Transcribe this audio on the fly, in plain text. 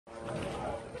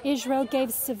Israel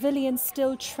gave civilians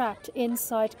still trapped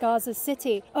inside Gaza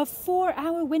City a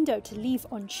 4-hour window to leave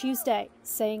on Tuesday,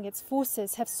 saying its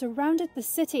forces have surrounded the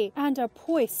city and are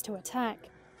poised to attack.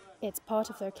 It's part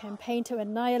of their campaign to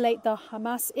annihilate the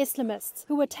Hamas Islamists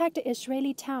who attacked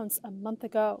Israeli towns a month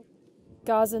ago.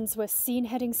 Gazans were seen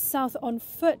heading south on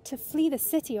foot to flee the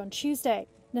city on Tuesday.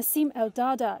 Nassim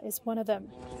El-Dada is one of them.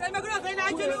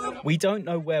 We don't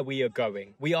know where we are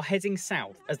going. We are heading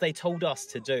south, as they told us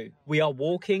to do. We are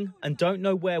walking and don't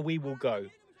know where we will go.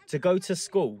 To go to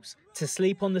schools, to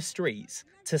sleep on the streets,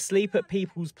 to sleep at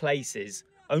people's places.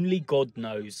 Only God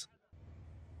knows.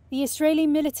 The Israeli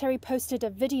military posted a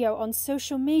video on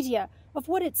social media of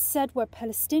what it said were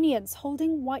Palestinians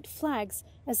holding white flags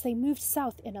as they moved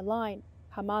south in a line.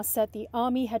 Hamas said the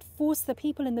army had forced the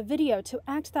people in the video to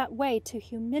act that way to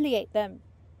humiliate them.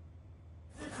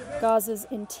 Gaza's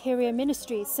Interior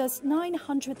Ministry says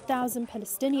 900,000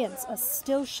 Palestinians are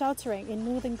still sheltering in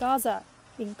northern Gaza,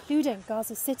 including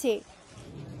Gaza City.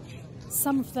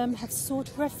 Some of them have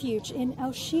sought refuge in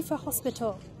Al-Shifa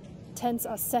Hospital. Tents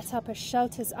are set up as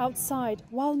shelters outside,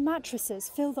 while mattresses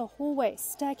fill the hallways,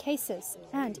 staircases,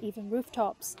 and even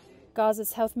rooftops.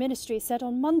 Gaza's health ministry said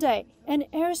on Monday an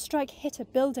airstrike hit a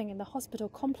building in the hospital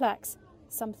complex,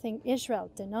 something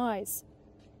Israel denies.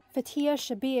 Fatia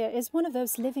Shabir is one of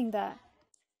those living there.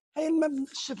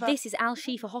 This is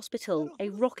Al-Shifa Hospital. A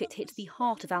rocket hit the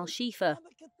heart of Al-Shifa.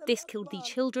 This killed the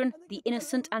children, the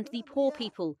innocent and the poor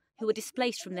people who were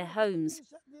displaced from their homes.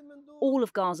 All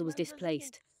of Gaza was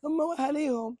displaced.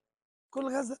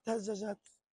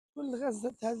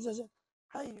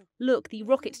 Look, the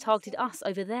rocket targeted us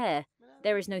over there.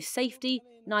 There is no safety,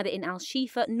 neither in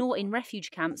Al-Shifa nor in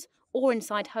refuge camps, or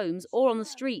inside homes, or on the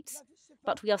streets.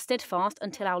 But we are steadfast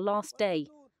until our last day.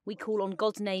 We call on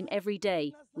God's name every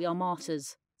day. We are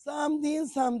martyrs.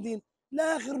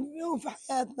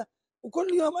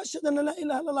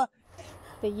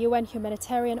 The UN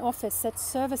Humanitarian Office said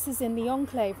services in the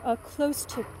enclave are close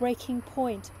to breaking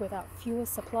point without fuel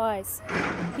supplies.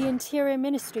 The Interior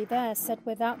Ministry there said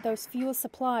without those fuel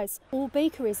supplies, all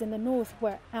bakeries in the north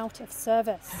were out of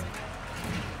service.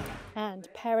 And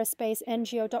Paris-based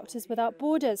NGO Doctors Without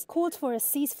Borders called for a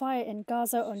ceasefire in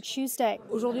Gaza on Tuesday,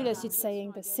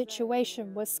 saying the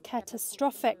situation was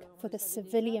catastrophic for the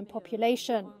civilian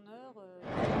population.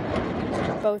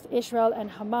 Both Israel and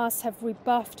Hamas have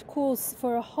rebuffed calls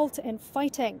for a halt in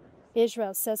fighting.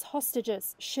 Israel says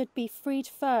hostages should be freed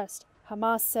first.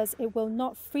 Hamas says it will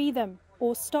not free them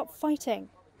or stop fighting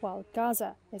while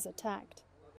Gaza is attacked.